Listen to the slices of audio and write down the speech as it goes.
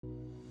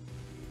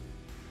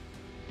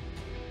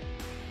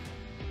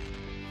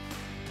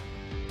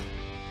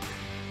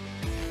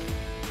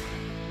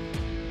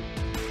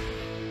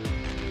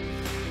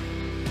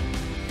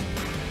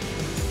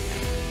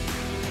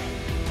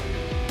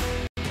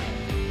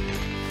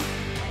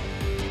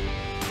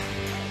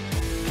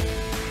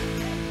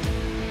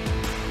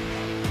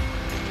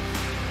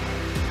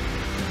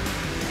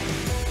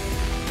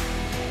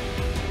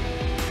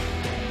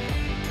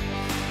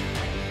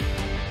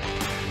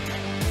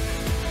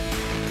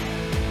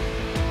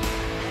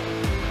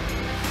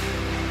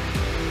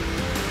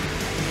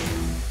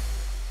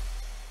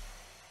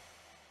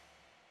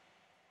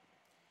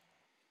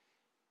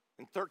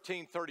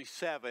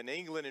1337,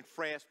 England and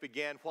France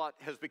began what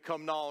has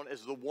become known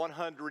as the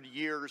 100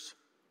 Years'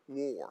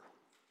 War.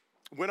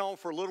 It went on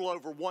for a little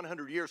over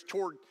 100 years.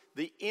 Toward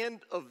the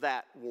end of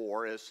that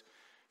war, as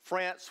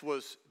France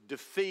was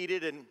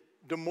defeated and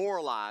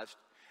demoralized,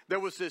 there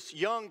was this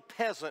young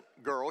peasant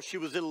girl. She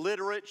was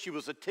illiterate. She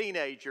was a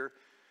teenager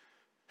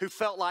who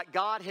felt like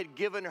God had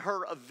given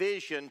her a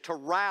vision to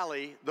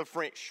rally the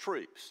French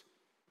troops.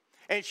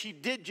 And she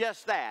did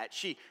just that.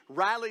 She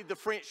rallied the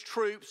French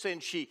troops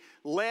and she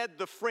led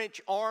the French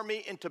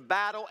army into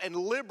battle and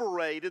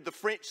liberated the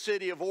French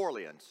city of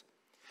Orleans.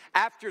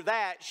 After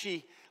that,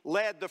 she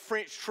led the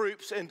French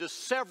troops into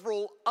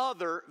several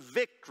other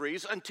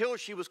victories until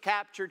she was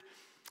captured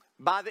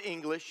by the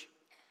English.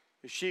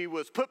 She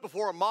was put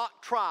before a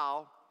mock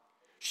trial.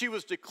 She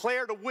was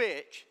declared a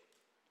witch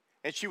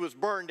and she was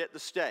burned at the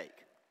stake.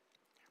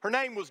 Her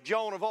name was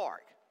Joan of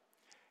Arc.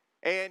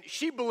 And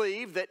she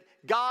believed that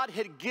God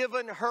had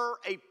given her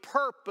a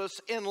purpose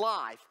in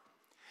life.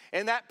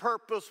 And that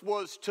purpose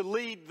was to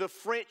lead the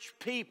French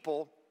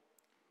people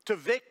to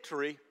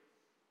victory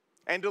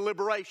and to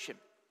liberation.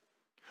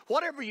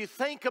 Whatever you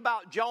think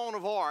about Joan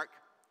of Arc,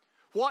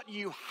 what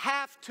you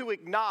have to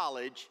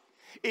acknowledge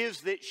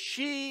is that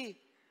she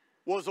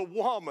was a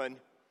woman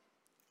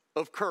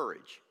of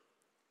courage.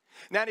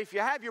 Now, if you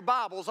have your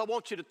Bibles, I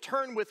want you to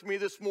turn with me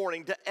this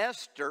morning to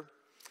Esther.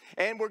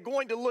 And we're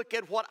going to look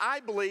at what I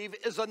believe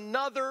is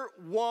another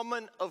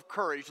woman of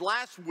courage.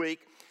 Last week,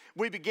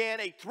 we began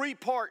a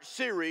three-part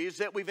series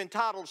that we've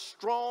entitled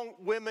Strong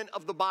Women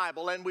of the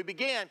Bible. And we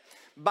began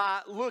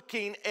by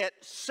looking at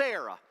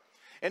Sarah.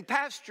 And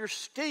Pastor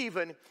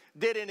Stephen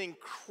did an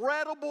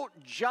incredible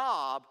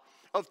job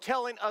of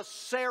telling us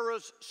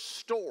Sarah's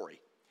story.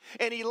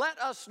 And he let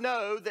us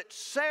know that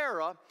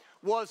Sarah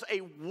was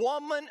a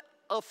woman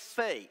of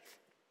faith.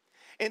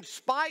 In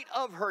spite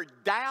of her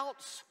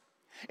doubts,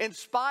 in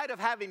spite of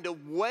having to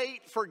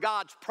wait for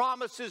God's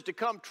promises to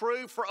come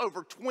true for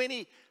over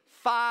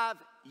 25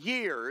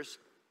 years,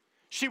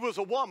 she was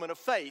a woman of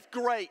faith,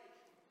 great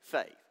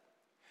faith.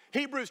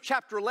 Hebrews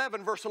chapter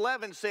 11, verse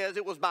 11 says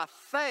it was by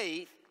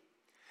faith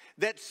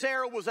that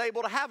Sarah was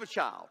able to have a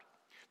child.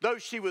 Though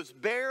she was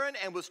barren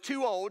and was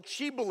too old,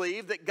 she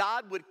believed that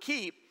God would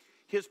keep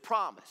his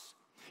promise.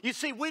 You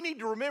see, we need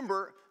to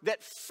remember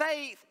that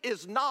faith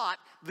is not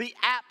the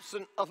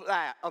absence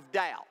of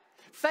doubt.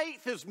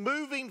 Faith is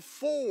moving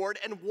forward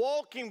and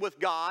walking with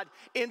God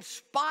in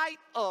spite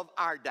of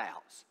our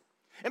doubts.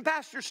 And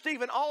Pastor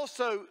Stephen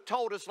also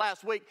told us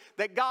last week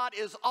that God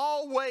is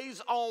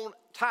always on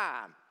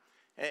time.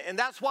 And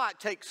that's why it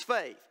takes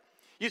faith.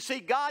 You see,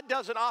 God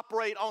doesn't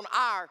operate on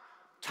our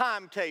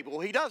timetable.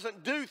 He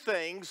doesn't do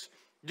things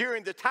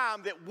during the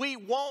time that we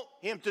want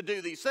him to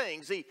do these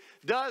things. He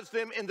does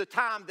them in the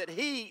time that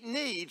he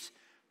needs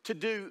to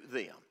do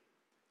them.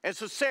 And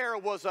so Sarah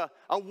was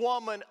a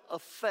woman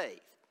of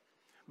faith.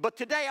 But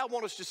today I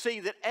want us to see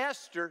that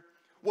Esther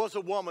was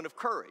a woman of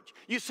courage.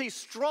 You see,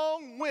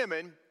 strong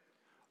women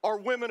are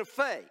women of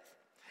faith.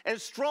 And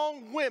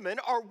strong women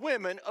are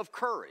women of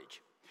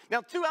courage.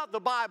 Now, throughout the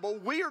Bible,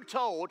 we are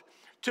told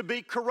to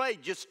be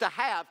courageous, to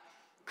have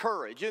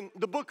courage. In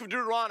the book of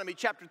Deuteronomy,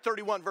 chapter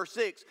 31, verse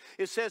 6,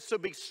 it says, "So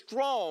be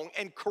strong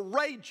and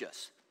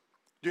courageous.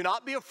 Do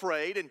not be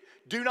afraid and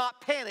do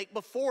not panic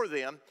before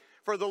them,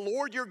 for the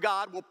Lord your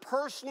God will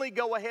personally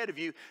go ahead of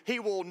you. He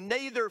will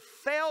neither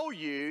fail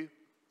you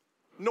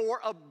nor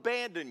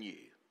abandon you."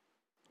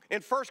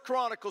 In 1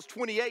 Chronicles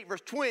 28,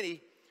 verse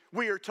 20,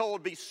 we are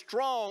told, "Be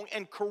strong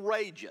and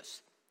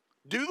courageous.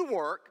 Do the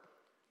work.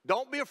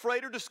 Don't be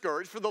afraid or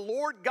discouraged, for the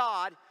Lord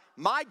God,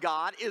 my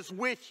God, is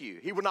with you.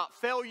 He will not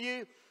fail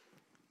you.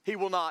 He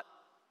will not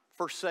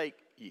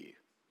forsake you."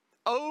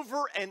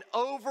 Over and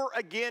over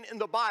again in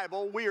the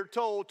Bible, we are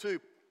told to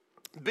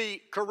be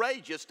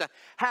courageous, to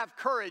have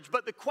courage.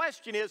 But the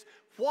question is,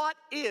 what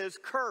is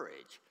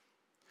courage?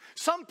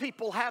 Some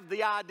people have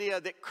the idea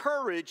that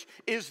courage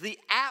is the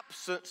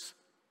absence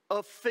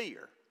of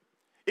fear.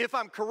 If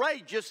I'm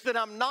courageous, then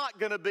I'm not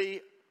going to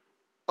be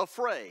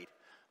afraid.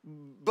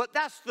 But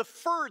that's the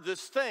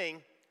furthest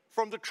thing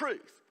from the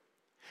truth.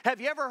 Have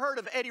you ever heard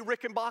of Eddie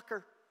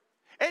Rickenbacker?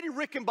 Eddie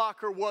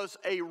Rickenbacker was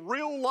a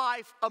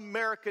real-life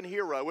American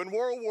hero. In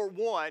World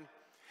War I,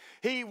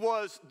 he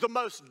was the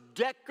most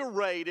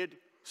decorated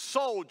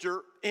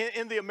soldier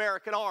in the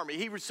American Army.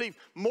 He received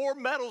more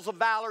medals of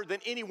valor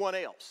than anyone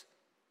else.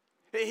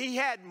 He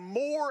had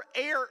more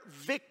air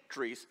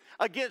victories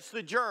against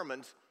the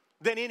Germans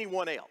than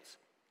anyone else.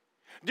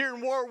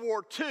 During World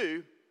War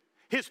II,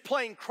 his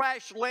plane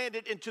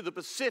crash-landed into the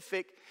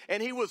Pacific,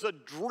 and he was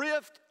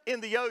adrift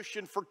in the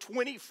ocean for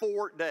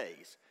 24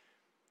 days.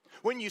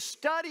 When you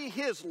study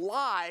his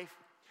life,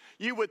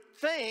 you would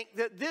think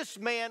that this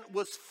man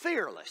was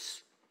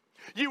fearless.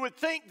 You would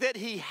think that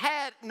he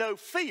had no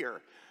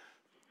fear.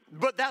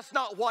 But that's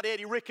not what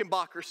Eddie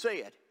Rickenbacker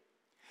said.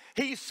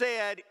 He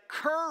said,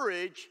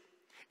 courage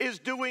is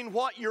doing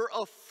what you're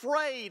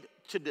afraid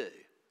to do.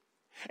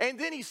 And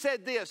then he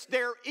said this,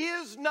 there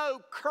is no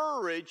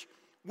courage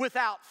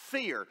without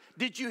fear.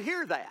 Did you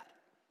hear that?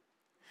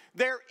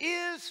 There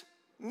is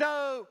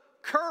no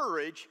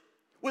courage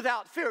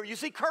without fear. You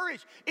see,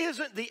 courage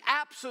isn't the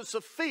absence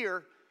of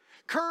fear.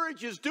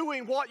 Courage is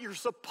doing what you're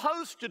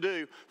supposed to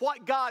do,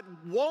 what God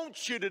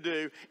wants you to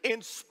do,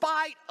 in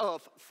spite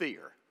of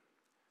fear.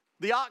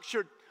 The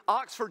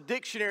Oxford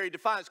Dictionary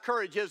defines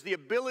courage as the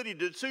ability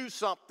to do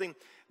something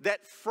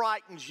that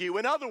frightens you.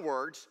 In other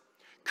words,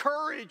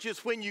 courage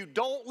is when you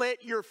don't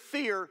let your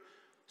fear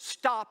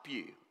stop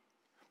you.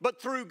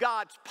 But through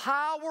God's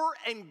power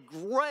and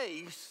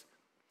grace,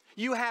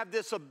 you have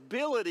this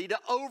ability to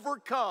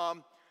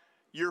overcome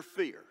your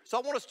fear. So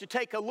I want us to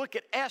take a look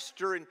at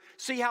Esther and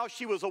see how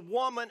she was a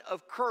woman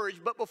of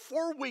courage. But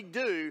before we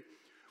do,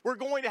 we're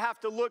going to have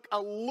to look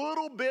a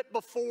little bit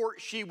before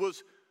she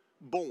was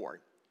born.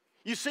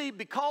 You see,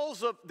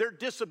 because of their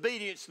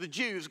disobedience, the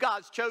Jews,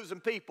 God's chosen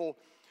people,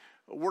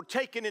 were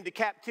taken into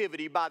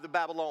captivity by the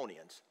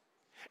Babylonians.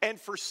 And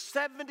for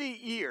 70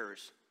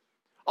 years,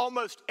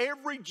 almost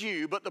every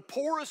Jew, but the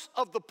poorest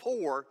of the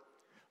poor,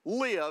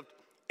 lived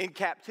in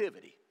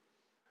captivity.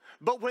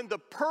 But when the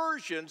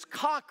Persians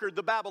conquered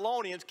the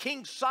Babylonians,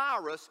 King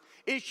Cyrus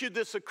issued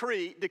this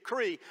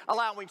decree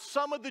allowing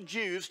some of the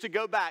Jews to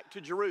go back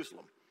to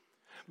Jerusalem.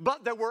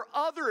 But there were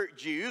other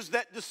Jews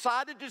that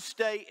decided to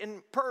stay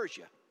in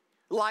Persia,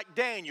 like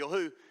Daniel,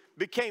 who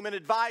became an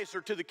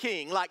advisor to the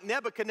king, like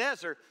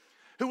Nebuchadnezzar,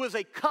 who was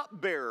a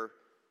cupbearer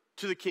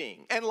to the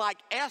king, and like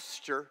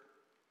Esther,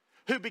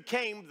 who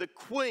became the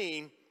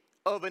queen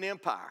of an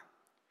empire.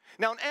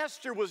 Now,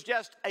 Esther was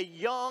just a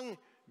young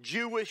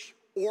Jewish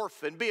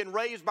orphan being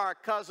raised by her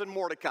cousin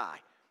Mordecai.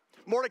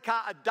 Mordecai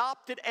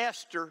adopted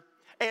Esther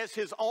as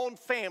his own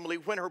family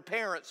when her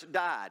parents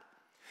died.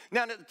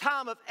 Now, at the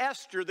time of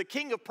Esther, the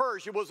king of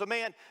Persia was a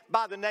man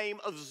by the name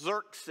of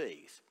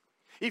Xerxes.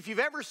 If you've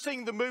ever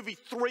seen the movie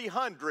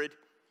 300,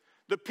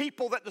 the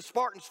people that the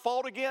Spartans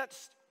fought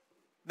against,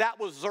 that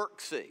was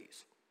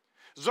Xerxes.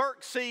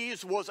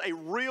 Xerxes was a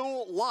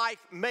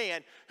real-life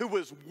man who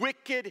was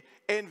wicked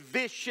and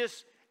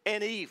vicious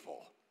and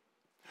evil.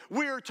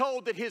 We are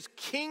told that his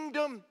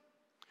kingdom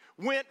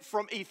went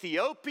from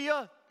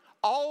Ethiopia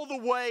all the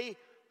way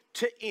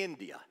to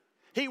India.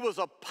 He was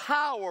a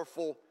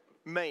powerful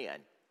man.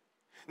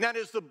 Now,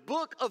 as the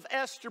book of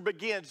Esther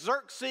begins,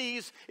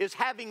 Xerxes is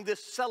having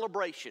this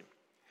celebration.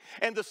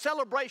 And the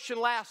celebration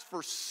lasts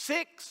for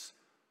 6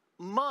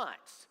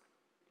 months.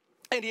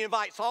 And he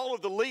invites all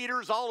of the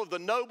leaders, all of the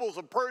nobles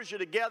of Persia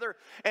together.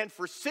 And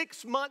for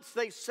 6 months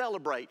they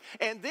celebrate.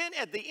 And then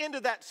at the end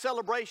of that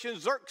celebration,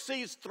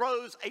 Xerxes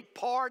throws a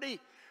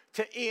party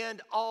to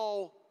end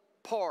all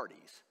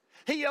parties.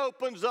 He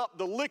opens up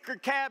the liquor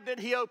cabinet,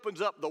 he opens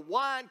up the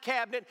wine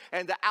cabinet,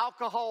 and the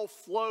alcohol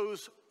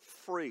flows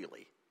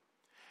freely.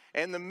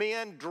 And the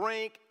men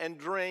drink and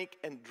drink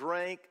and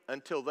drink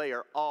until they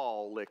are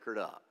all liquored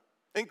up,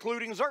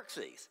 including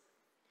Xerxes.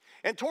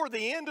 And toward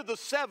the end of the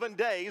 7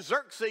 days,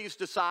 Xerxes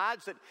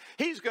decides that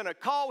he's going to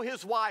call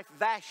his wife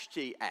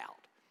Vashti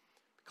out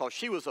because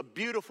she was a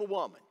beautiful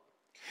woman.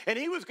 And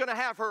he was going to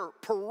have her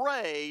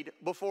parade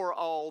before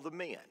all the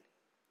men.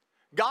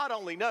 God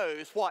only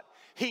knows what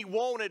he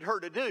wanted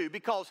her to do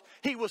because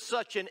he was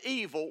such an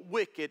evil,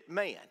 wicked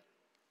man.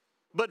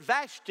 But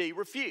Vashti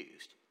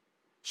refused.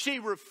 She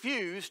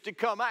refused to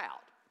come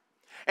out.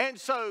 And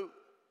so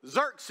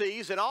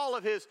Xerxes, in all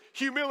of his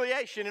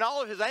humiliation and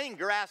all of his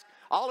anger, asked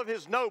all of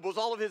his nobles,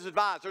 all of his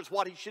advisors,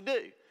 what he should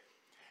do.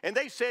 And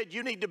they said,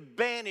 you need to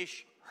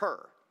banish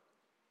her.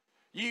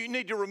 You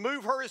need to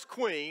remove her as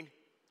queen,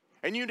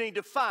 and you need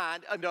to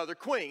find another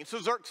queen. So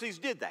Xerxes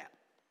did that.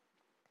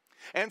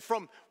 And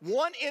from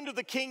one end of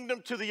the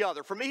kingdom to the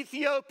other, from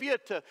Ethiopia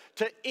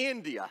to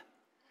India,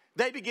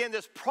 they began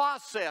this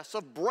process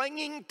of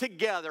bringing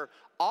together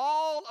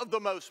all of the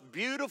most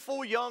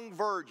beautiful young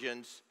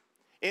virgins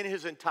in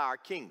his entire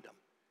kingdom.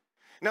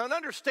 Now,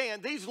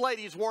 understand, these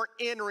ladies weren't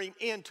entering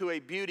into a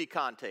beauty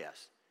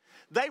contest.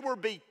 They were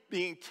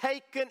being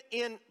taken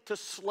into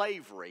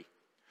slavery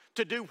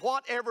to do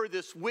whatever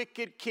this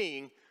wicked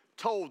king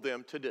told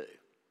them to do.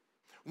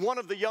 One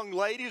of the young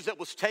ladies that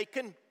was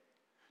taken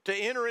to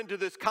enter into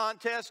this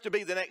contest to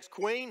be the next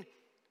queen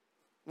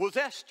was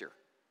Esther,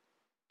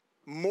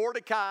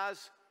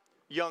 Mordecai's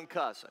young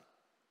cousin.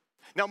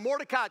 Now,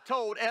 Mordecai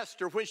told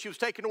Esther when she was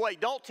taken away,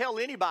 don't tell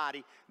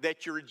anybody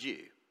that you're a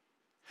Jew.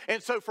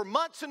 And so for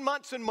months and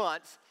months and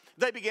months,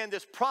 they began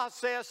this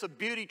process of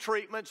beauty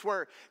treatments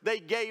where they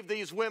gave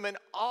these women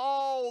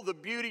all the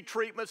beauty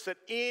treatments that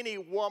any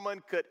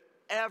woman could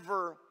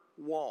ever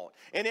want.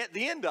 And at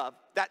the end of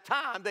that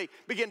time, they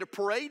began to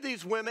parade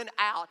these women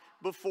out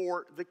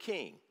before the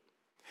king.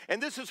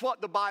 And this is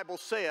what the Bible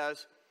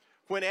says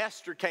when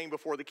Esther came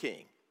before the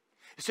king.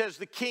 It says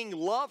the king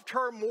loved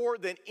her more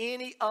than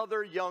any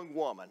other young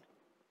woman.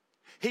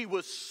 He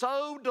was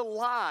so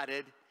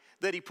delighted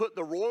that he put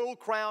the royal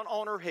crown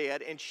on her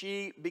head and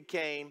she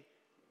became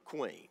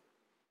queen.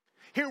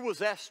 Here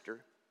was Esther.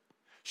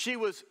 She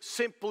was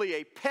simply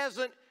a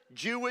peasant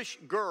Jewish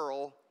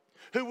girl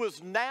who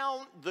was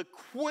now the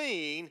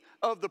queen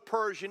of the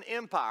Persian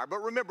Empire.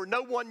 But remember,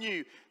 no one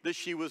knew that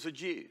she was a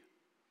Jew.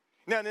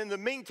 Now, in the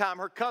meantime,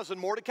 her cousin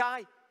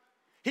Mordecai,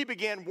 he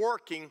began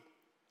working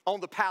on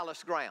the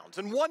palace grounds.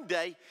 And one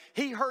day,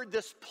 he heard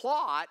this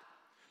plot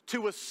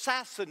to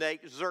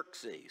assassinate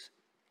Xerxes.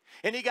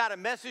 And he got a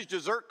message to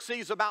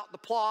Xerxes about the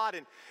plot,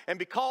 and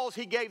because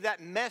he gave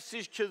that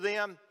message to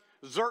them,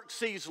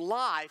 Xerxes'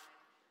 life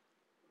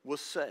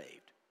was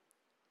saved.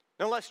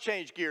 Now let's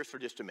change gears for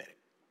just a minute.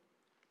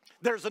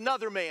 There's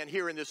another man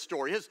here in this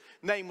story. His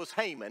name was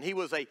Haman. He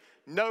was a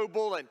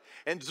noble,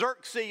 and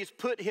Xerxes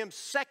put him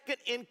second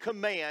in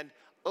command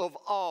of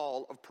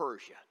all of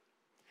Persia.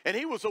 And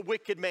he was a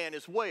wicked man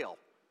as well.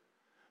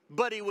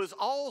 But he was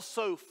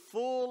also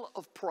full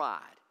of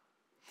pride.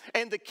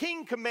 And the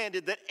king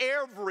commanded that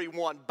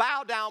everyone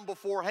bow down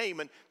before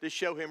Haman to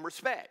show him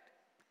respect.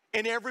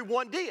 And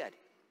everyone did.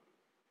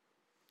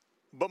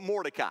 But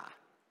Mordecai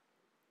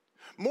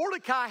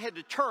had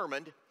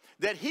determined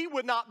that he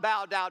would not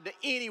bow down to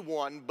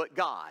anyone but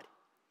God.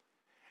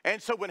 And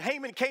so when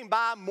Haman came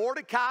by,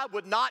 Mordecai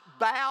would not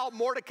bow,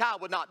 Mordecai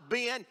would not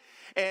bend,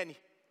 and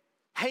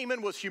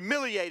Haman was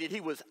humiliated,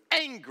 he was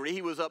angry,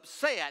 he was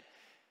upset.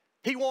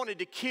 He wanted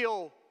to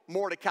kill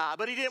Mordecai,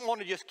 but he didn't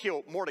want to just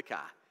kill Mordecai.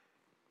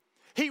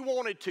 He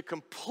wanted to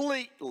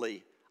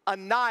completely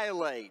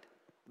annihilate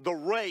the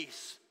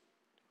race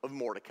of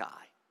Mordecai.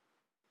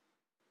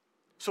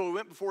 So he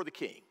went before the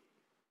king.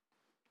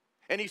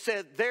 And he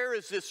said, there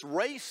is this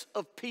race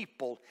of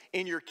people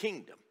in your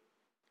kingdom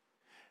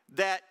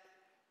that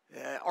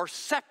are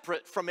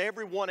separate from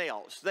everyone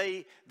else.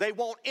 They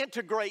won't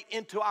integrate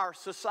into our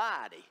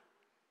society.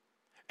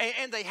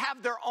 And they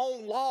have their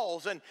own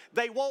laws, and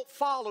they won't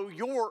follow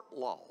your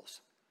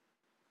laws.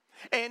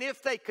 And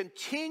if they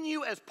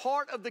continue as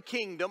part of the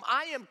kingdom,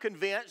 I am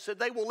convinced that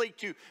they will lead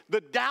to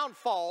the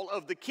downfall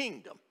of the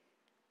kingdom.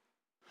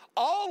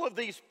 All of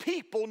these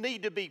people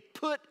need to be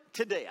put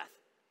to death.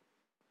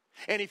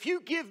 And if you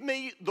give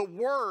me the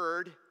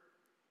word,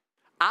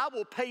 I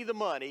will pay the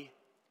money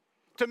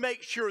to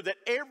make sure that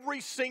every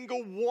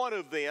single one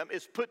of them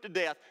is put to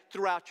death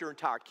throughout your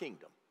entire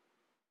kingdom.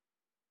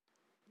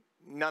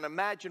 Now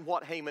imagine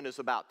what Haman is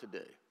about to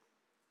do.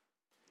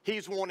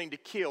 He's wanting to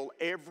kill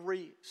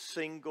every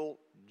single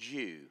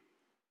Jew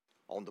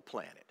on the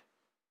planet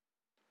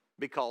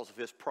because of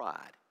his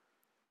pride,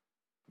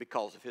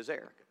 because of his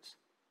arrogance.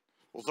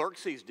 Well,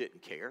 Xerxes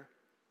didn't care.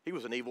 He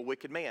was an evil,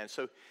 wicked man.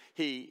 So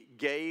he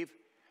gave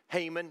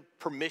Haman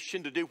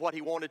permission to do what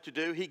he wanted to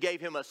do. He gave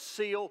him a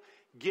seal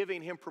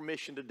giving him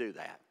permission to do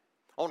that.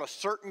 On a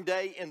certain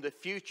day in the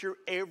future,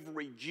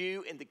 every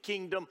Jew in the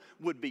kingdom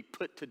would be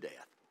put to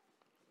death.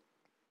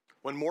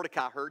 When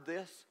Mordecai heard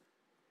this,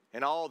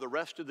 and all the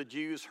rest of the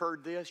Jews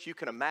heard this, you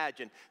can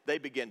imagine they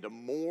began to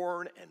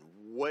mourn and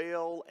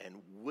wail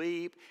and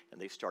weep, and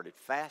they started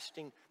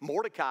fasting.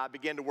 Mordecai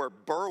began to wear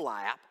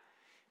burlap,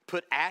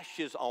 put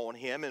ashes on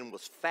him, and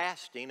was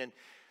fasting. And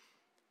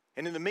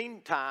in the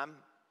meantime,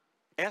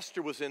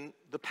 Esther was in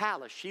the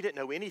palace. She didn't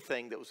know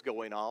anything that was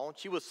going on.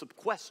 She was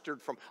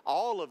sequestered from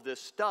all of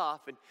this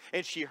stuff,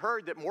 and she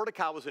heard that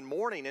Mordecai was in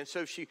mourning, and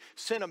so she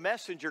sent a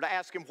messenger to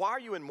ask him, why are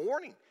you in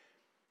mourning?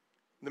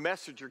 The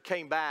messenger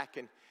came back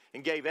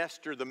and gave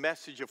Esther the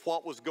message of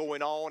what was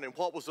going on and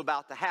what was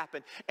about to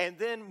happen. And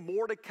then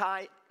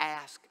Mordecai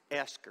asked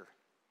Esther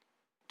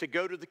to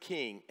go to the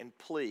king and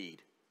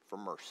plead for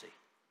mercy.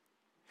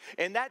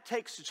 And that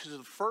takes us to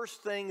the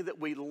first thing that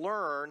we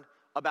learn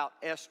about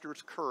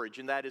Esther's courage,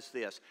 and that is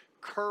this: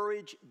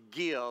 courage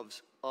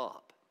gives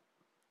up.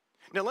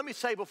 Now let me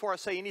say before I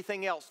say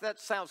anything else, that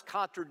sounds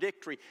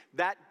contradictory.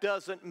 That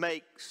doesn't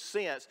make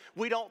sense.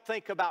 We don't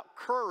think about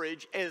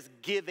courage as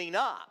giving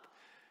up.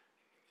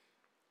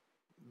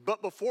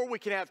 But before we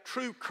can have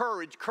true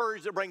courage,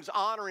 courage that brings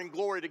honor and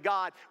glory to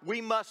God, we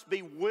must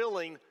be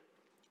willing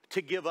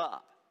to give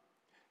up.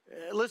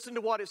 Listen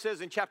to what it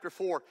says in chapter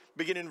 4,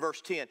 beginning in verse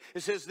 10.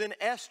 It says, then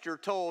Esther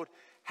told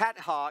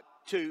Hathach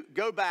to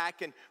go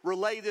back and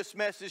relay this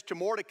message to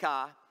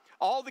Mordecai.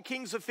 All the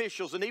king's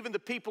officials and even the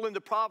people in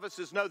the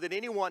provinces know that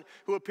anyone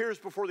who appears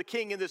before the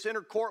king in this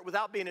inner court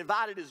without being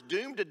invited is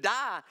doomed to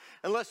die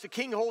unless the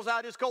king holds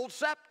out his gold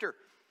scepter.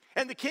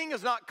 And the king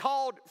has not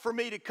called for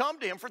me to come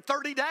to him for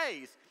 30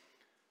 days.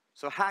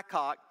 So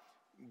Hathach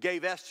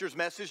gave Esther's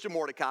message to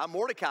Mordecai.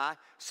 Mordecai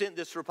sent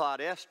this reply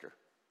to Esther.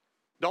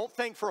 Don't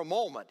think for a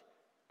moment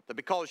that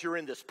because you're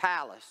in this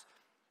palace,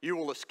 you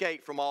will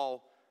escape from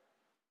all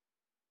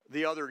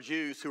the other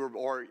Jews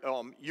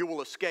you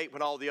will escape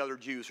when all the other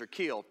Jews are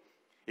killed.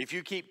 If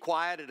you keep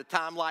quiet at a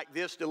time like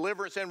this,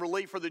 deliverance and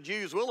relief for the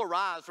Jews will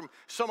arise from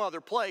some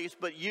other place,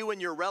 but you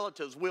and your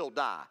relatives will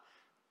die.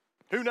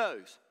 Who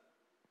knows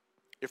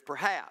if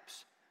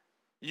perhaps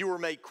you were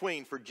made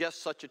queen for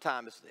just such a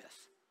time as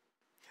this.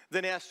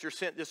 Then Esther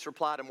sent this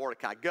reply to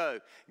Mordecai. Go,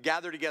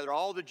 gather together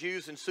all the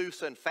Jews in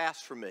Susa and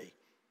fast for me.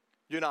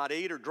 Do not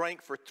eat or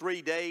drink for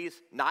 3 days,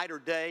 night or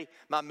day.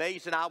 My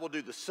maids and I will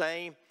do the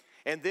same.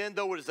 And then,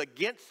 though it is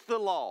against the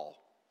law,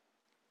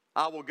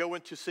 I will go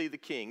in to see the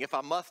king. If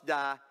I must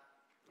die,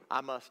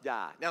 I must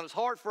die. Now, it's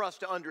hard for us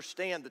to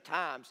understand the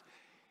times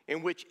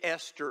in which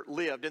Esther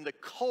lived and the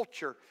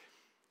culture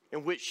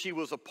in which she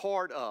was a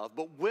part of.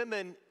 But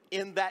women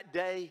in that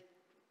day,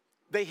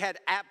 they had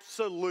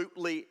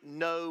absolutely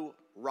no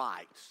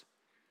rights.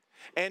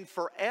 And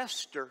for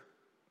Esther,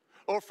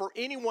 or for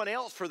anyone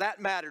else for that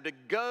matter, to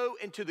go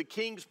into the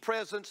king's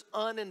presence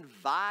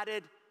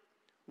uninvited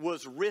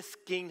was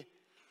risking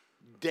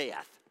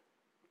death.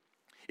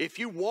 If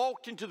you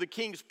walked into the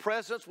king's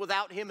presence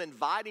without him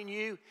inviting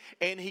you,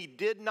 and he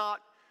did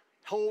not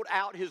hold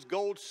out his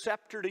gold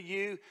scepter to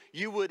you,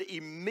 you would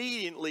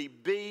immediately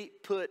be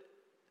put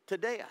to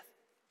death.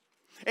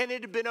 And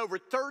it had been over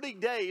 30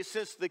 days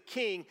since the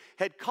king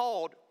had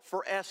called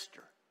for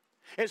Esther.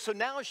 And so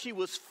now she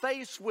was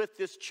faced with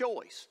this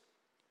choice.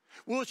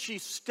 Will she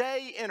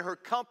stay in her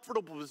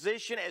comfortable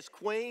position as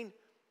queen,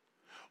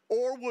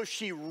 or will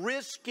she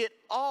risk it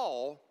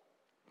all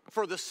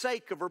for the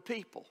sake of her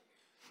people?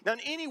 Now, in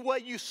any way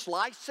you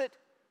slice it,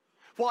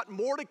 what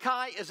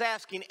Mordecai is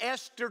asking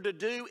Esther to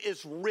do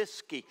is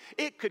risky.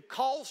 It could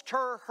cost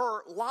her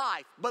her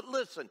life. But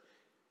listen,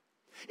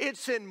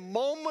 it's in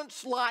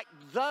moments like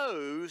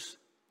those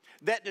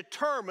that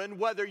determine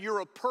whether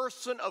you're a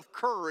person of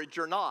courage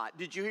or not.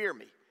 Did you hear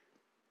me?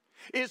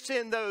 It's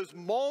in those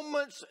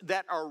moments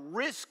that are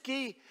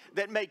risky,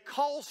 that may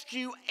cost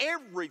you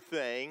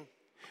everything,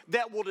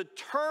 that will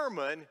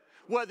determine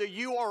whether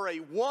you are a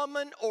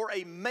woman or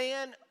a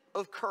man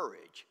of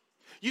courage.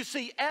 You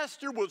see,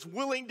 Esther was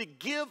willing to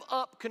give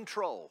up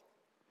control.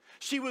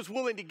 She was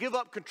willing to give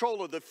up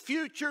control of the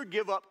future,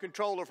 give up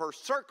control of her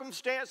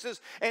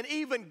circumstances, and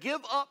even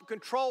give up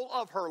control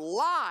of her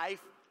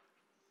life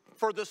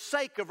for the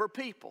sake of her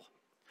people.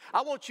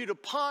 I want you to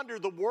ponder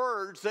the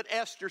words that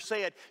Esther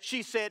said.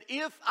 She said,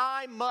 "If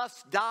I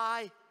must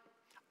die,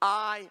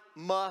 I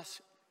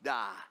must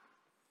die."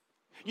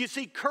 You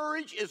see,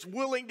 courage is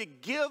willing to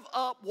give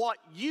up what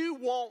you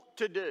want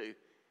to do.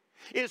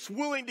 It's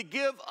willing to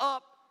give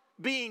up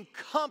being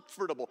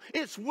comfortable.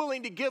 It's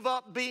willing to give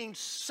up being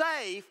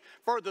safe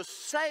for the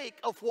sake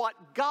of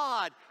what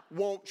God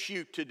wants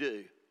you to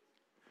do.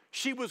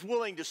 She was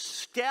willing to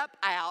step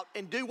out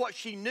and do what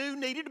she knew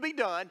needed to be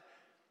done,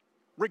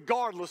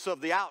 regardless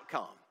of the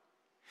outcome.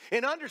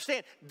 And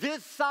understand,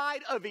 this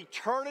side of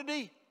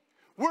eternity,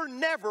 we're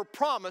never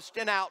promised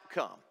an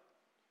outcome.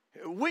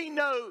 We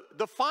know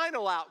the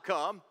final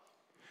outcome.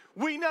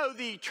 We know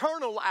the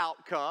eternal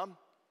outcome.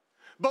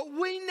 But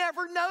we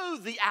never know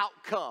the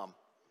outcome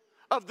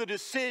of the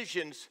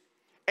decisions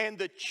and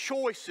the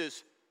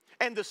choices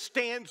and the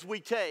stands we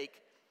take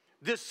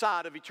this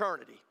side of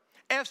eternity.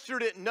 Esther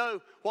didn't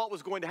know what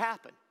was going to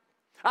happen.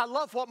 I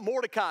love what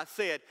Mordecai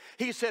said.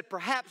 He said,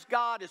 perhaps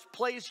God has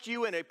placed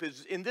you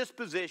in this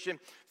position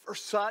for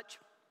such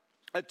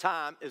a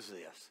time as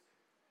this.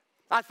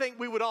 I think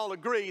we would all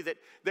agree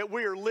that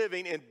we are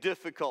living in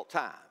difficult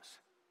times.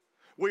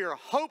 We are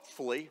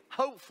hopefully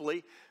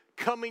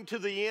coming to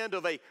the end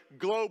of a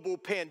global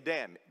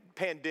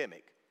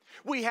pandemic.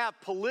 We have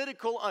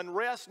political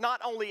unrest not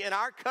only in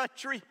our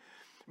country,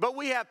 but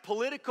we have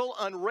political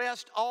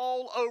unrest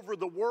all over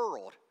the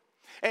world.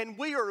 And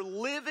we are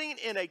living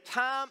in a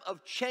time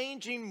of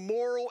changing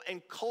moral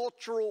and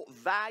cultural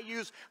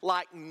values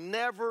like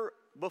never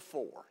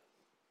before.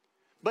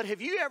 But have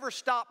you ever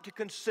stopped to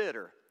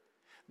consider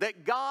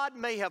that God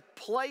may have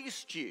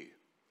placed you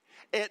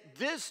at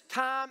this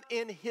time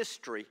in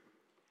history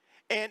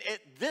and at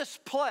this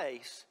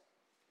place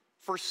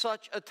for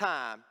such a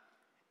time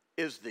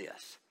as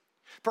this?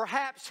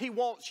 Perhaps He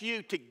wants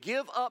you to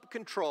give up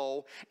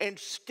control and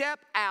step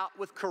out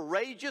with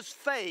courageous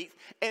faith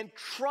and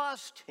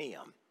trust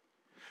Him.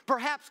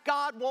 Perhaps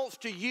God wants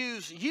to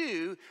use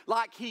you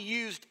like He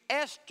used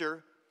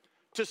Esther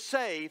to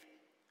save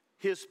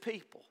His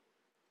people.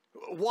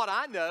 What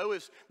I know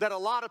is that a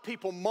lot of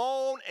people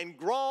moan and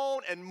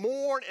groan and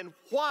mourn and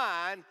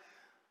whine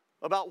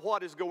about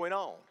what is going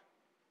on.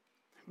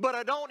 But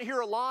I don't hear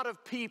a lot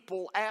of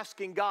people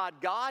asking God,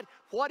 God,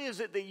 what is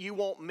it that you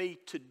want me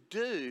to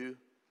do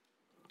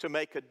to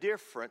make a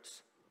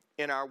difference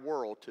in our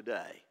world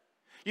today?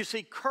 You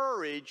see,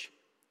 courage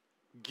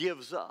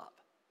gives up.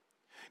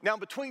 Now,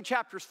 between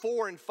chapters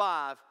 4 and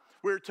 5,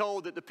 we're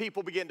told that the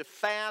people began to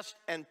fast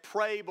and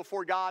pray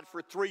before God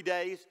for 3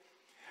 days.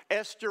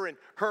 Esther and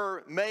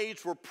her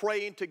maids were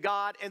praying to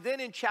God. And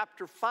then in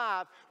chapter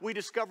 5, we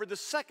discover the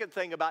second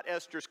thing about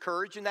Esther's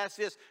courage, and that's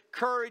this: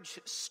 courage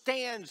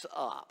stands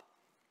up.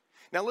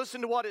 Now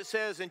listen to what it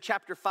says in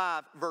chapter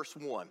 5, verse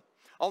 1.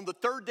 On the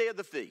third day of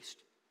the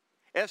feast,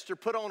 Esther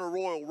put on her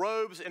royal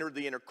robes, entered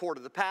the inner court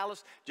of the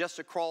palace, just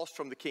across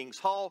from the king's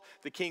hall.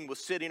 The king was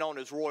sitting on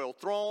his royal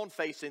throne,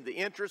 facing the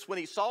entrance. When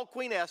he saw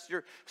Queen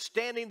Esther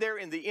standing there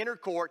in the inner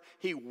court,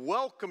 he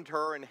welcomed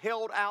her and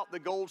held out the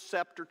gold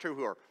scepter to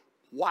her.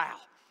 Wow.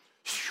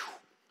 Whew.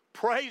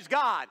 Praise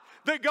God.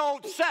 The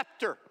gold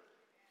scepter.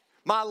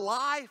 My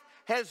life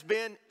has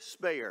been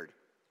spared.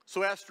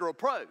 So Esther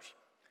approached,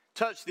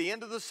 touched the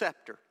end of the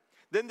scepter.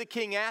 Then the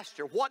king asked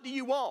her, what do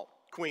you want,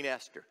 Queen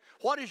Esther?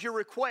 What is your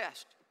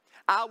request?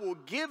 I will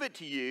give it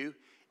to you,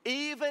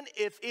 even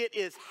if it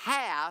is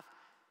half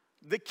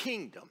the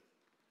kingdom.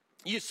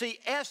 You see,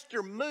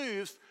 Esther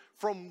moves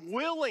from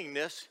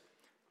willingness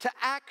to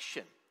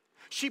action.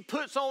 She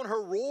puts on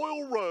her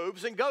royal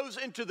robes and goes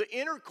into the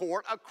inner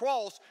court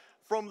across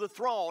from the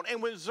throne.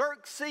 And when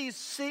Xerxes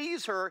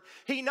sees her,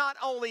 he not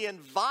only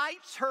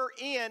invites her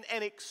in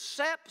and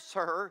accepts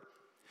her,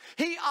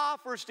 he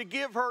offers to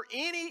give her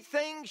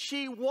anything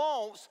she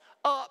wants,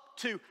 up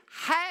to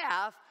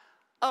half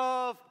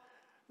of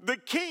the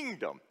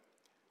kingdom.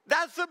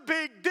 That's a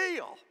big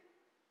deal.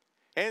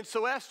 And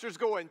so Esther's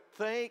going,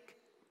 thank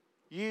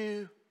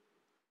you,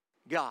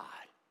 God.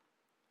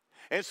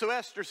 And so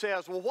Esther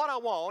says, well, what I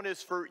want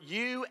is for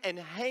you and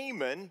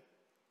Haman,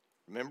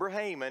 remember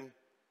Haman,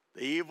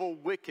 the evil,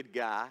 wicked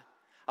guy,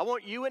 I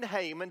want you and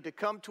Haman to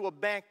come to a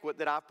banquet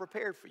that I've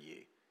prepared for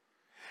you.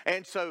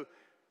 And so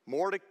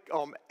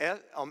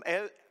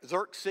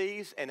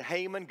Xerxes and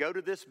Haman go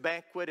to this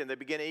banquet, and they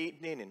begin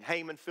eating, and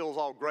Haman feels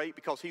all great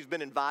because he's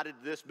been invited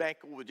to this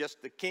banquet with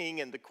just the king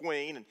and the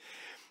queen.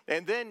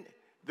 And then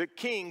the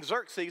king,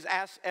 Xerxes,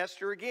 asks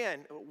Esther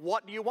again,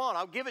 what do you want?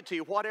 I'll give it to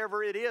you,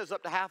 whatever it is,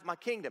 up to half my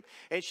kingdom.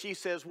 And she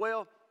says,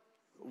 well,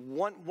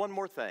 one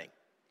more thing.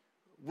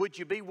 Would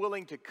you be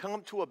willing to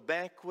come to a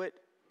banquet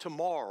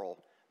tomorrow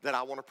that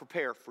I want to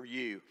prepare for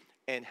you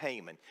and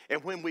Haman?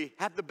 And when we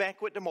have the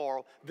banquet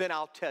tomorrow, then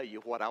I'll tell you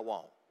what I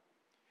want.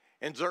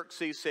 And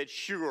Xerxes said,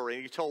 sure.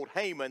 And he told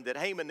Haman that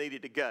Haman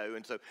needed to go.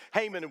 And so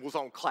Haman was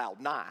on cloud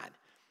 9.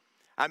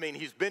 I mean,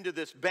 he's been to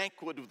this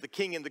banquet with the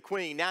king and the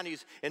queen. Now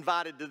he's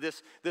invited to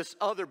this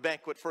other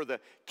banquet for the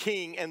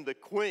king and the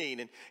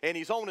queen. And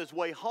he's on his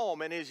way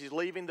home. And as he's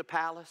leaving the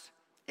palace,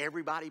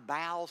 everybody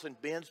bows and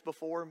bends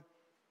before him,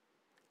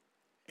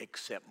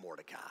 except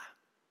Mordecai.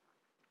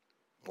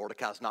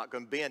 Mordecai's not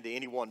going to bend to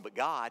anyone but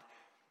God.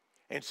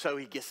 And so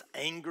he gets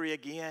angry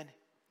again.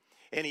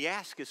 And he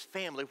asks his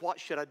family, what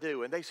should I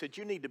do? And they said,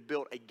 you need to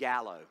build a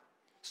gallows,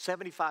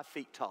 75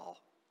 feet tall,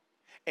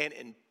 and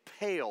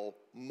impale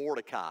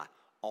Mordecai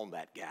on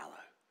that gallows.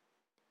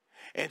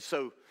 And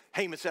so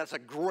Haman said, that's a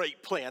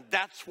great plan.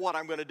 That's what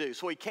I'm going to do.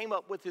 So he came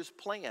up with his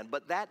plan.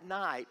 But that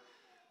night,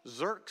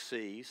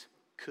 Xerxes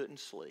couldn't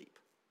sleep.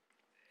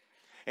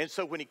 And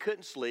so when he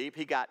couldn't sleep,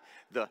 he got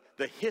the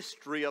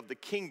history of the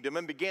kingdom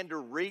and began to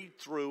read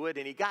through it.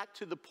 And he got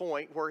to the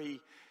point where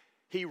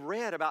he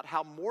read about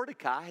how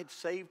Mordecai had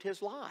saved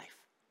his life.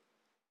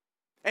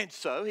 And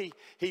so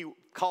he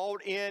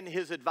called in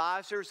his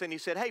advisors and he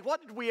said, hey,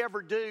 what did we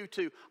ever do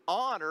to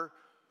honor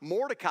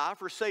Mordecai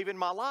for saving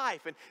my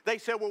life? And they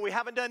said, well, we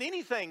haven't done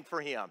anything for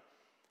him.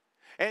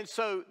 And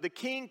so the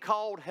king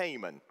called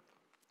Haman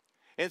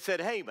and said,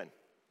 Haman,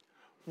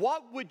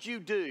 what would you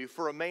do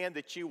for a man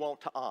that you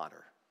want to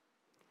honor?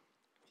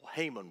 Well,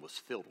 Haman was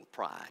filled with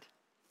pride.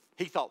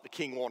 He thought the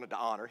king wanted to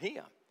honor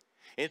him.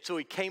 And so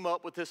he came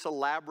up with this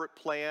elaborate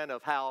plan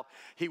of how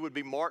he would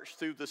be marched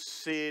through the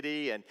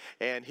city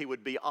and he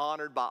would be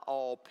honored by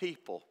all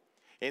people.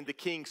 And the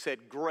king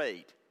said,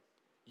 great,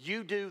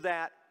 you do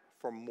that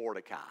for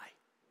Mordecai.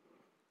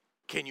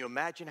 Can you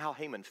imagine how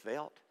Haman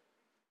felt?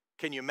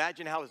 Can you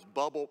imagine how his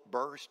bubble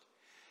burst?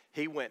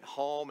 He went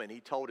home and he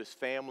told his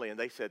family, and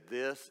they said,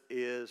 this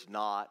is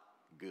not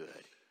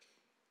good.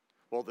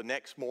 Well, the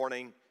next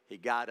morning he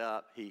got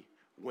up, he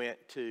went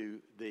to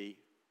the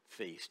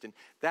feast. And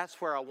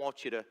that's where I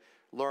want you to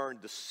learn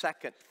the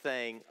second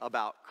thing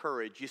about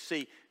courage. You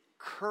see,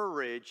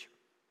 courage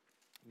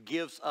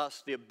gives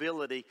us the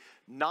ability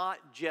not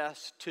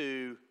just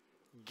to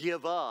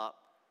give up,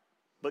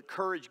 but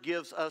courage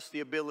gives us the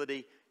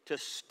ability to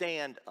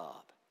stand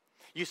up.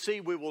 You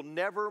see, we will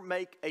never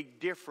make a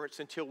difference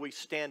until we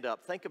stand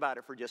up. Think about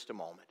it for just a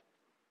moment.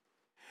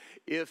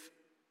 If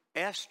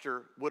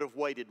Esther would have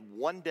waited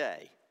one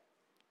day,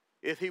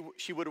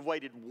 she would have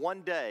waited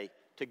one day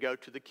to go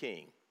to the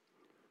king,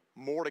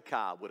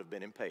 Mordecai would have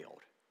been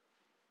impaled.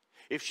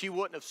 If she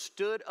wouldn't have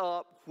stood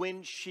up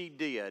when she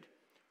did,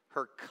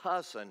 her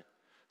cousin,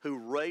 who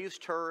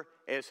raised her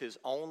as his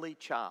only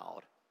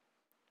child,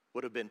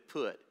 would have been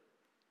put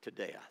to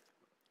death.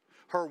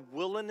 Her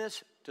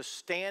willingness to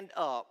stand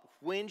up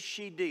when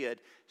she did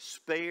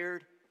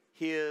spared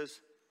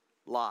his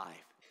life.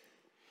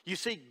 You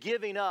see,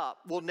 giving up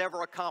will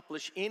never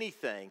accomplish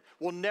anything,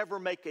 will never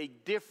make a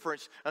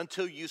difference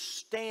until you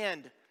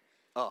stand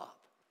up.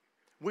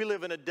 We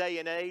live in a day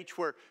and age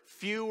where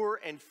fewer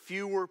and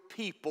fewer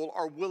people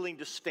are willing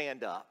to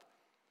stand up.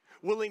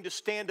 Willing to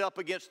stand up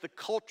against the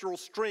cultural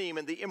stream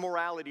and the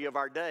immorality of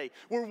our day.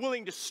 We're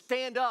willing to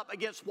stand up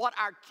against what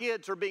our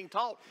kids are being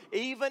taught,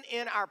 even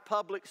in our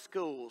public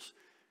schools.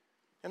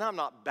 And I'm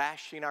not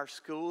bashing our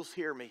schools,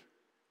 hear me.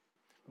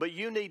 But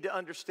you need to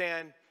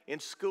understand, in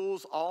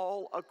schools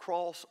all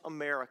across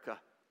America,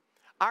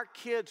 our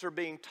kids are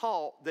being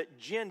taught that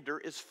gender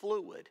is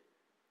fluid,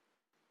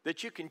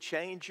 that you can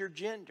change your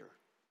gender.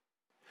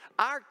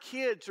 Our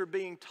kids are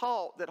being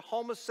taught that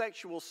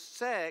homosexual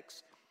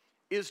sex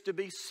is to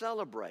be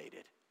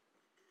celebrated.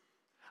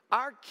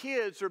 Our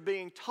kids are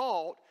being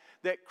taught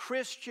that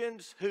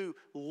Christians who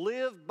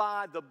live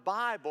by the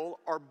Bible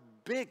are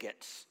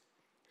bigots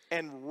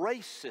and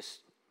racist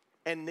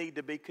and need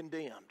to be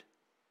condemned.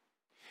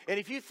 And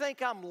if you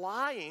think I'm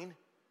lying,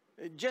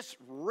 just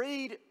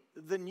read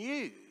the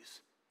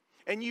news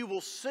and you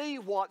will see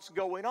what's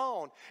going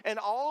on. And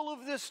all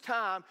of this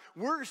time,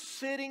 we're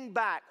sitting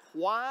back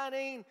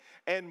whining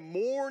and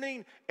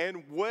mourning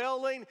and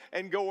wailing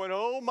and going,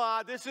 oh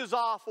my, this is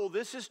awful,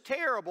 this is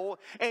terrible,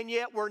 and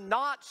yet we're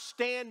not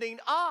standing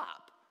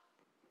up.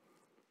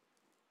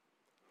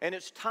 And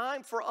it's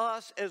time for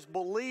us as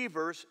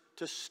believers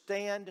to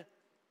stand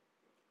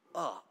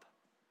up.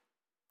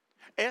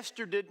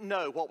 Esther didn't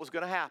know what was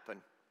going to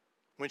happen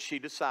when she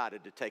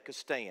decided to take a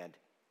stand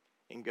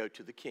and go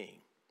to the king.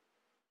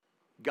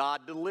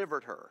 God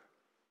delivered her.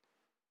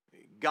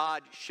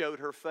 God showed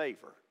her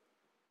favor.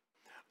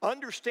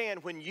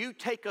 Understand, when you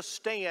take a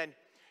stand,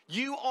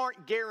 you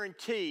aren't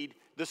guaranteed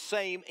the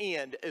same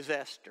end as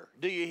Esther.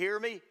 Do you hear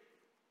me?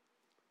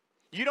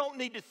 You don't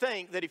need to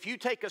think that if you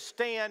take a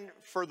stand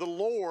for the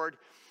Lord,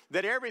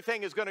 that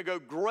everything is going to go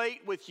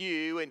great with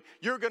you and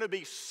you're going to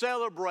be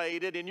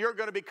celebrated and you're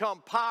going to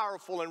become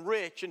powerful and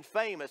rich and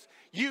famous.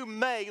 You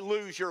may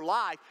lose your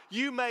life.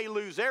 You may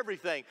lose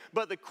everything.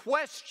 But the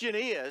question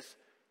is,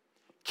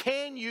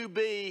 can you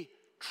be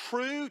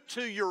true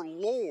to your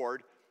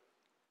Lord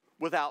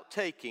without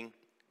taking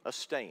a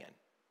stand?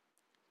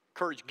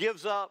 Courage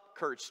gives up.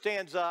 Courage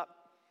stands up.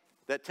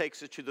 That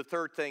takes us to the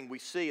third thing we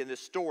see in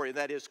this story, and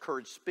that is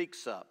courage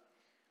speaks up.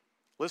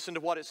 Listen to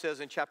what it says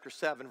in chapter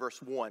 7,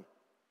 verse 1.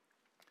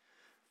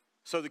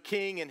 So the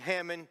king and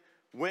Haman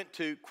went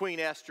to Queen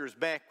Esther's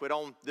banquet.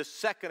 On this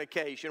second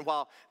occasion,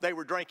 while they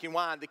were drinking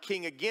wine, the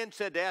king again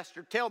said to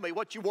Esther, tell me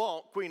what you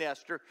want, Queen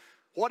Esther.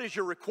 What is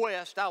your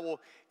request? I will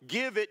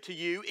give it to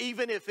you,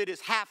 even if it is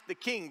half the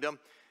kingdom.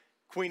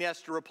 Queen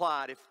Esther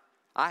replied, if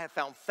I have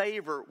found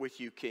favor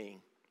with you,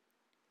 king,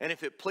 and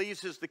if it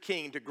pleases the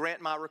king to grant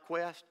my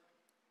request,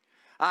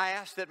 I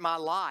ask that my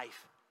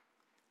life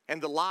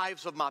and the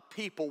lives of my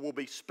people will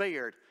be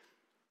spared.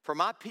 For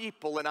my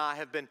people and I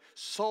have been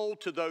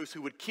sold to those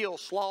who would kill,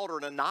 slaughter,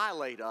 and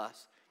annihilate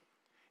us.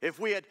 If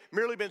we had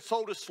merely been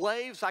sold as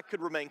slaves, I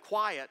could remain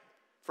quiet,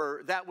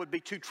 for that would be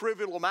too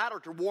trivial a matter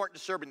to warrant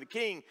disturbing the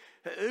king.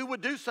 Who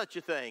would do such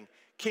a thing?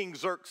 King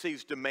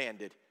Xerxes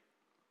demanded.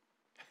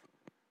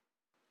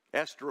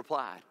 Esther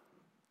replied,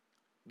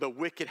 the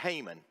wicked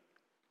Haman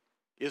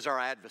is our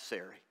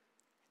adversary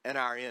and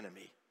our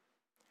enemy.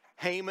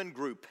 Haman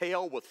grew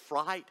pale with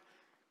fright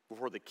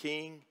before the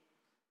king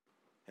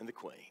and the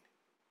queen.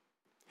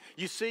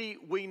 You see,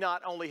 we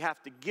not only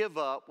have to give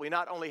up, we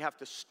not only have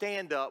to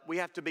stand up, we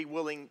have to be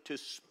willing to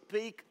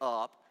speak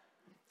up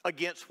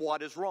against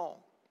what is wrong.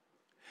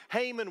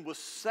 Haman was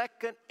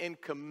second in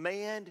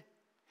command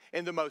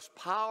in the most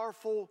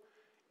powerful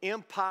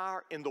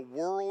empire in the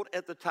world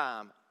at the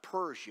time,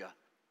 Persia.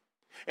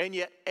 And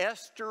yet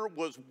Esther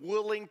was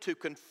willing to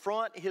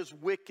confront his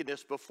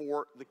wickedness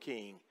before the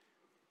king.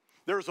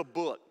 There's a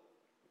book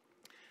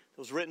that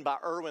was written by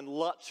Erwin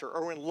Lutzer.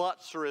 Erwin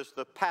Lutzer is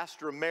the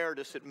pastor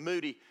emeritus at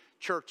Moody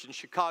Church in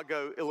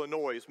Chicago,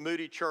 Illinois.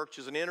 Moody Church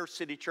is an inner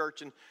city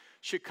church in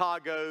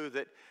Chicago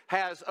that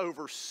has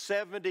over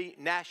 70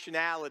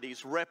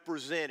 nationalities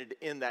represented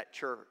in that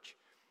church.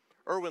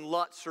 Erwin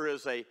Lutzer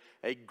is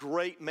a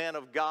great man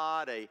of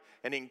God,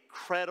 an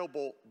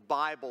incredible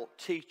Bible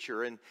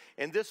teacher. And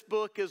this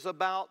book is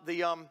about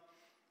the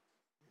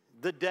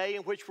day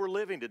in which we're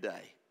living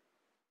today.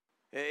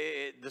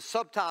 The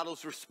subtitle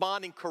is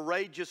Responding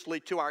Courageously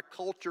to Our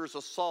Culture's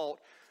Assault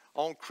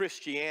on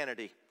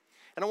Christianity.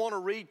 And I want to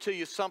read to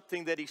you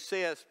something that he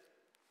says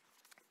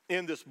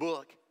in this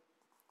book.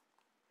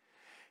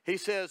 He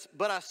says,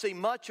 but I see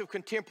much of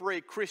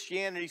contemporary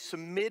Christianity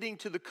submitting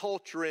to the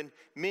culture in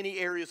many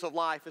areas of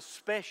life,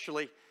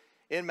 especially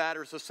in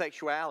matters of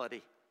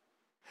sexuality.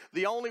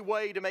 The only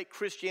way to make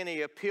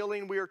Christianity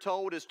appealing, we are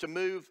told, is to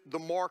move the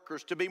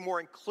markers, to be more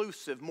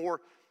inclusive, more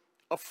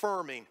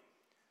affirming.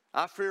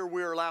 I fear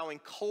we're allowing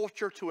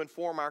culture to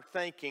inform our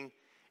thinking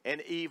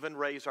and even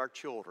raise our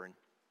children.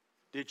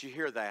 Did you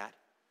hear that?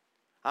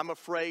 I'm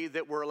afraid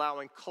that we're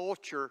allowing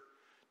culture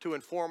to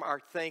inform our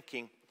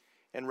thinking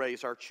and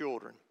raise our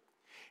children.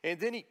 And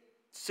then he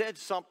said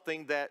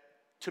something that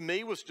to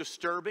me was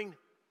disturbing,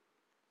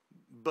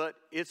 but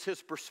it's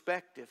his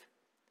perspective.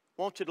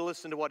 I want you to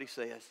listen to what he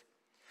says.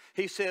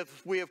 He says,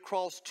 we have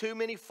crossed too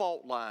many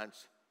fault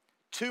lines.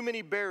 Too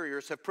many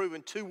barriers have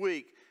proven too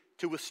weak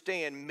to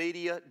withstand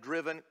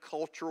media-driven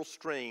cultural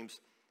streams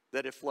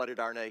that have flooded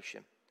our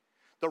nation.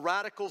 The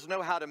radicals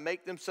know how to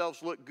make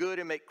themselves look good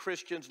and make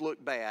Christians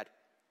look bad.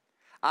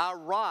 I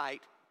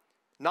write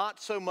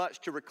not so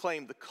much to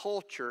reclaim the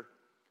culture,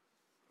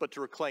 but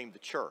to reclaim the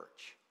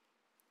church.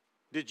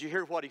 Did you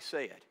hear what he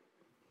said?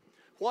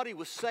 What he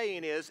was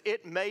saying is,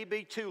 it may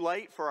be too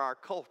late for our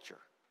culture.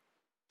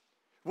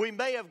 We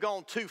may have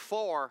gone too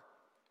far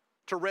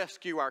to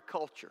rescue our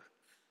culture.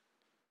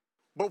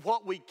 But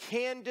what we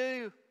can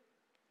do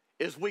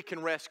is we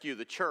can rescue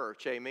the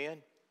church, amen?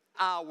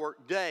 Our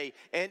day.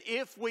 And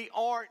if we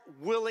aren't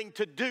willing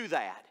to do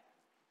that,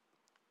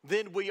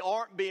 then we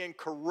aren't being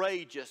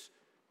courageous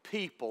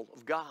people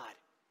of God.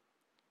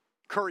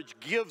 Courage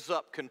gives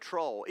up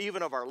control,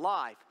 even of our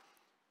life.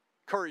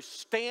 Courage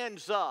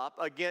stands up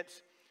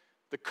against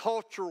the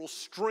cultural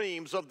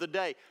streams of the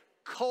day.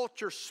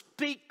 Culture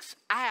speaks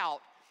out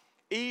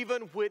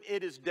even when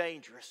it is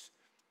dangerous.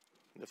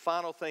 And the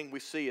final thing we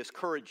see is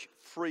courage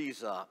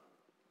frees up.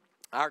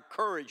 Our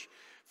courage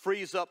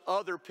frees up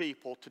other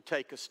people to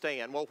take a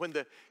stand. Well, when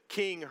the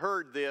king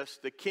heard this,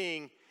 the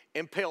king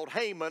impaled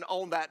Haman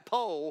on that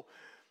pole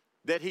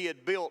that he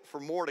had built for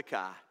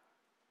Mordecai.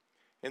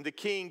 And the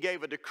king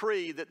gave a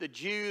decree that the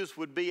Jews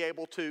would be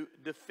able to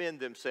defend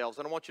themselves.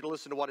 And I want you to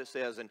listen to what it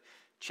says in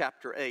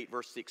chapter 8,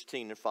 verse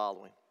 16 and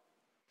following.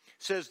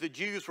 It says, the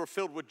Jews were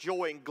filled with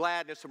joy and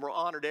gladness and were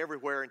honored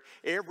everywhere. In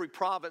every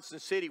province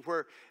and city,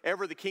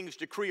 wherever the king's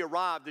decree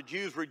arrived, the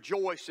Jews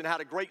rejoiced and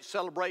had a great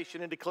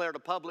celebration and declared a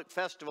public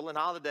festival and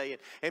holiday.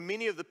 And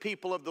many of the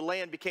people of the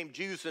land became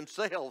Jews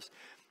themselves,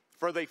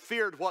 for they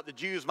feared what the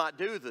Jews might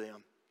do to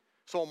them.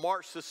 So on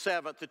March the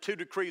 7th, the two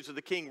decrees of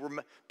the king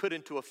were put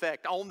into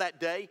effect. On that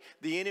day,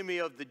 the enemy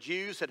of the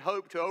Jews had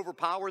hoped to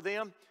overpower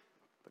them,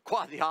 but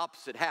quite the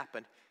opposite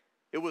happened.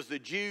 It was the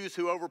Jews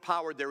who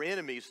overpowered their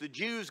enemies. The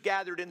Jews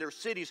gathered in their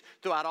cities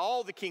throughout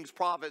all the king's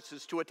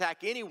provinces to attack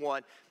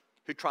anyone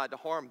who tried to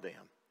harm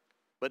them.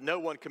 But no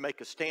one could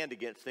make a stand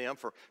against them,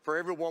 for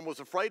everyone was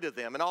afraid of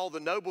them. And all the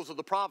nobles of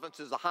the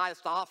provinces, the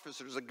highest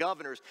officers, the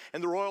governors,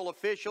 and the royal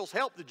officials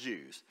helped the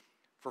Jews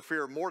for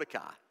fear of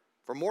Mordecai.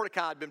 For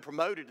Mordecai had been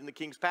promoted in the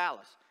king's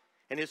palace,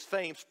 and his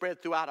fame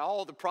spread throughout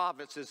all the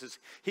provinces as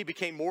he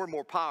became more and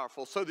more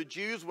powerful. So the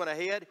Jews went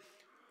ahead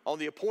on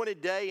the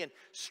appointed day and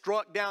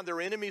struck down their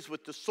enemies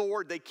with the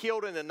sword. They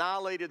killed and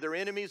annihilated their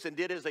enemies and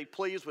did as they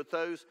pleased with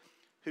those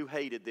who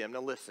hated them.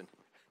 Now listen,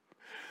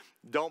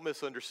 don't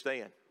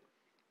misunderstand.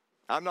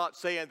 I'm not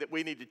saying that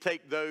we need to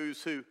take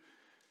those who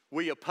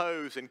we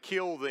oppose and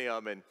kill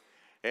them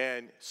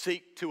and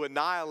seek to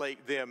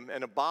annihilate them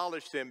and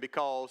abolish them,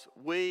 because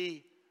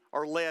we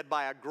are led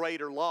by a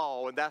greater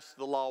law, and that's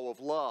the law of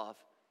love.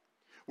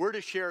 We're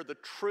to share the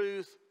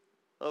truth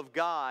of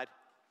God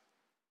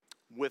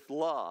with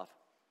love.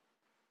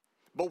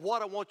 But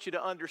what I want you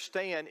to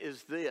understand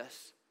is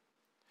this: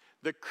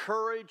 the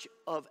courage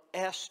of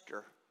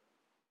Esther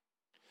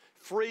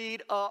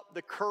freed up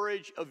the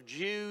courage of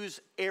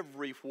Jews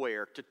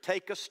everywhere to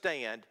take a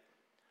stand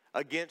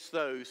against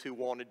those who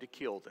wanted to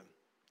kill them.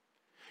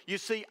 You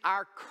see,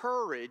 our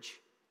courage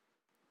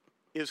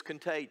is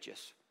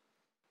contagious.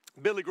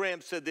 Billy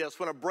Graham said this: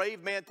 when a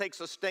brave man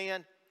takes a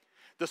stand,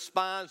 the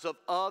spines of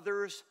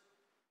others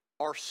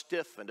are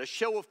stiffened. A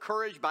show of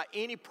courage by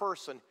any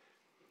person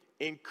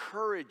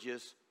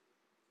encourages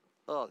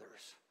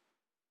others.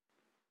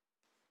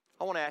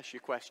 I want to ask you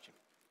a question.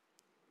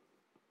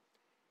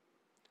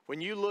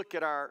 When you look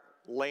at our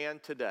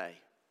land today,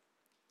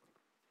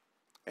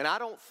 and I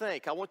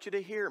want you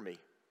to hear me,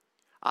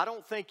 I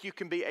don't think you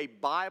can be a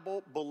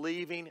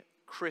Bible-believing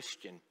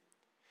Christian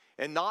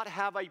and not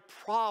have a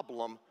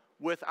problem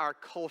with our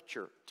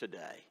culture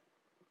today.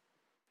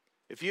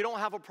 If you don't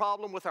have a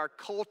problem with our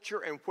culture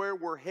and where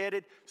we're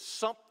headed,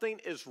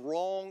 something is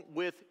wrong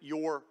with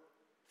your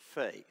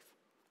faith.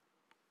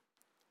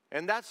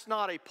 And that's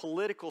not a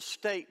political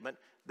statement,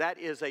 that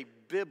is a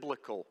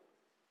biblical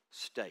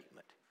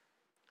statement.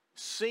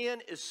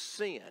 Sin is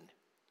sin,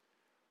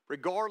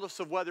 regardless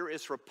of whether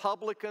it's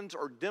Republicans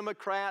or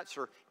Democrats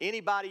or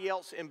anybody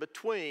else in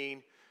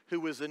between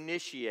who is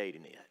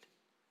initiating it.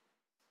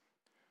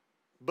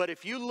 But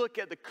if you look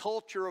at the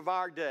culture of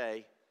our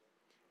day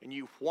and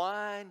you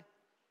whine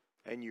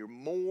and you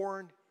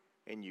mourn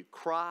and you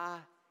cry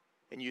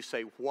and you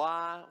say,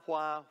 why?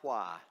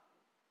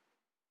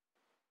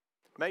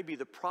 Maybe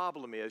the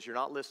problem is you're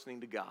not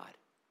listening to God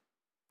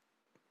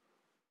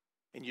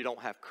and you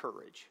don't have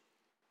courage.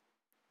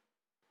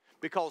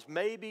 Because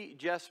maybe,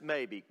 just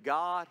maybe,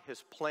 God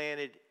has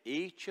planted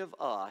each of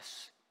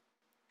us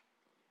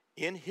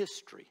in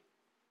history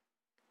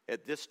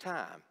at this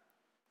time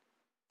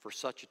for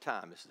such a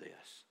time as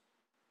this.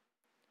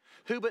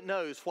 Who but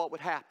knows what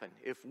would happen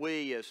if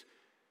we as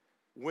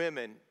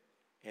women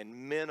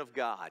and men of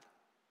God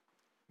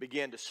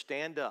began to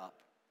stand up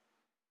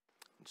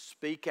and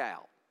speak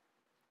out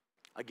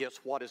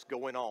against what is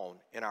going on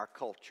in our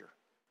culture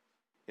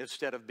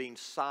instead of being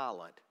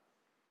silent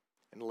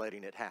and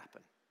letting it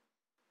happen.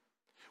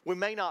 We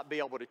may not be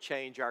able to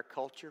change our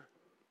culture,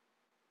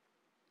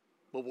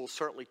 but we'll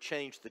certainly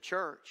change the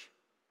church.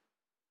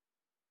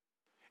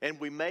 And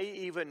we may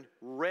even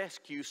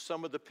rescue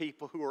some of the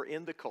people who are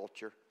in the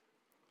culture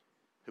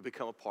who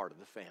become a part of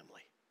the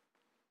family.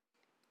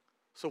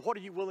 So what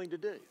are you willing to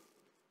do?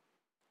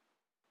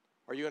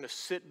 Are you going to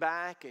sit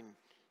back in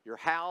your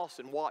house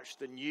and watch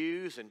the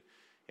news and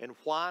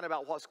whine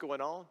about what's going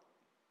on?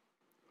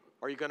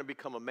 Or are you going to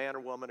become a man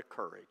or woman of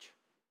courage?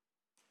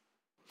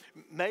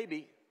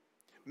 Maybe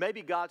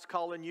God's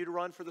calling you to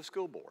run for the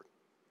school board.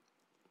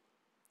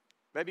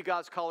 Maybe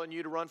God's calling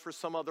you to run for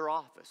some other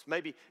office.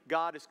 Maybe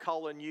God is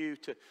calling you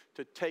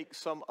to take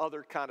some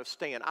other kind of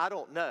stand. I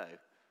don't know.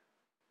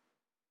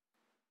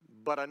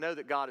 But I know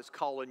that God is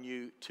calling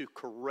you to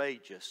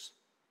courageous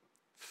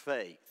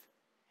faith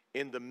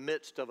in the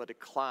midst of a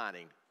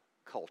declining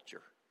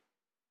culture.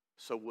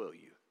 So will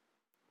you?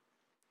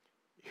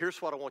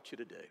 Here's what I want you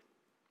to do.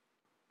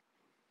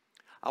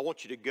 I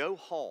want you to go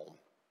home,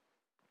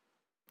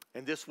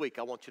 and this week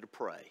I want you to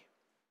pray.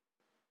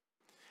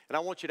 And I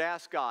want you to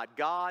ask God,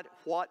 God,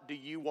 what do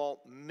you want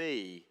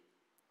me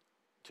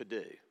to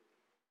do?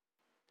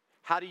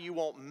 How do you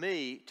want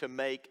me to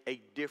make a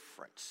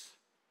difference?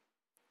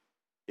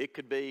 It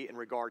could be in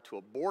regard to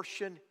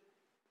abortion.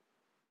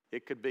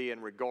 It could be in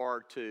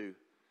regard to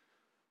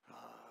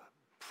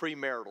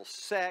premarital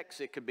sex.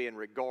 It could be in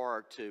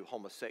regard to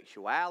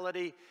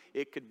homosexuality.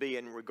 It could be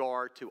in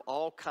regard to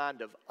all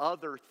kind of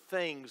other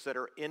things that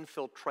are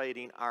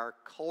infiltrating our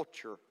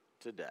culture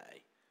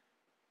today.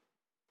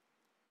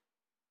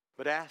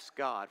 But ask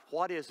God,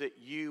 what is it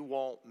you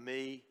want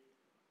me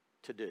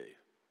to do?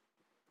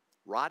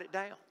 Write it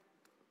down.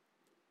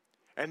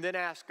 And then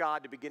ask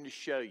God to begin to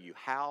show you,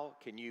 how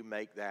can you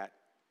make that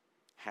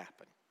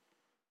happen?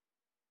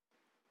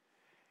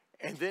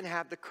 And then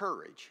have the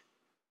courage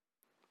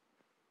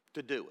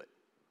to do it,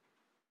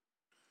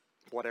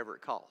 whatever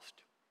it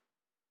costs,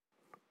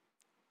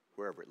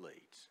 wherever it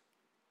leads.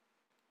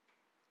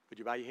 Would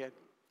you bow your head?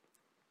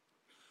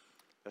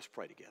 Let's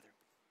pray together.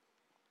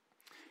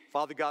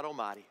 Father God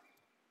Almighty,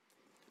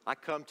 I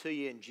come to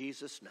you in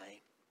Jesus' name,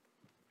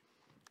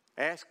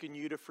 asking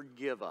you to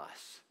forgive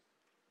us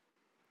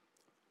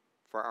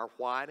for our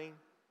whining,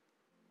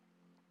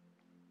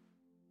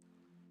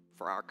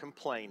 for our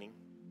complaining,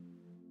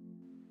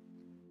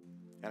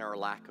 and our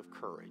lack of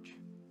courage.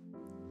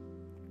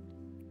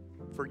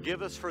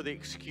 Forgive us for the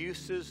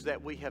excuses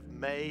that we have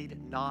made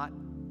not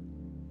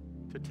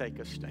to take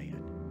a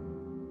stand.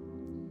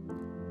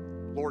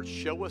 Lord,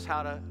 show us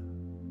how to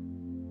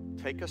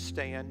take a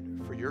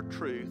stand for your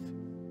truth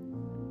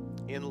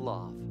in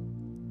love.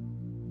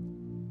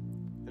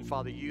 And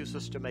Father, use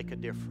us to make a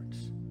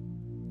difference.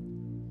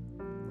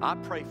 I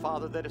pray,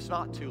 Father, that it's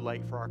not too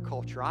late for our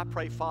culture. I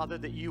pray, Father,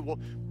 that you will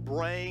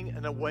bring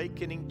an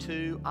awakening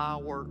to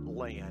our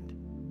land.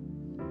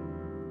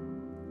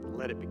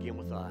 Let it begin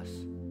with us.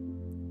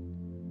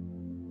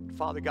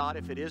 Father God,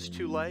 if it is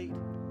too late,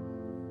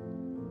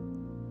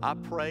 I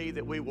pray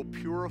that we will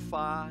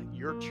purify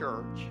your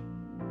church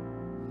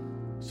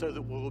so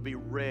that we will be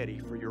ready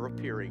for your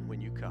appearing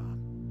when you come.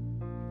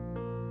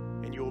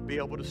 And you will be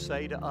able to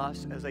say to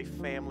us as a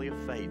family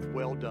of faith,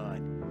 well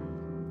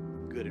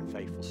done, good and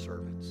faithful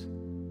servants.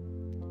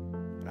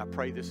 And I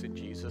pray this in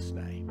Jesus'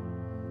 name.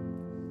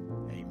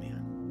 Amen.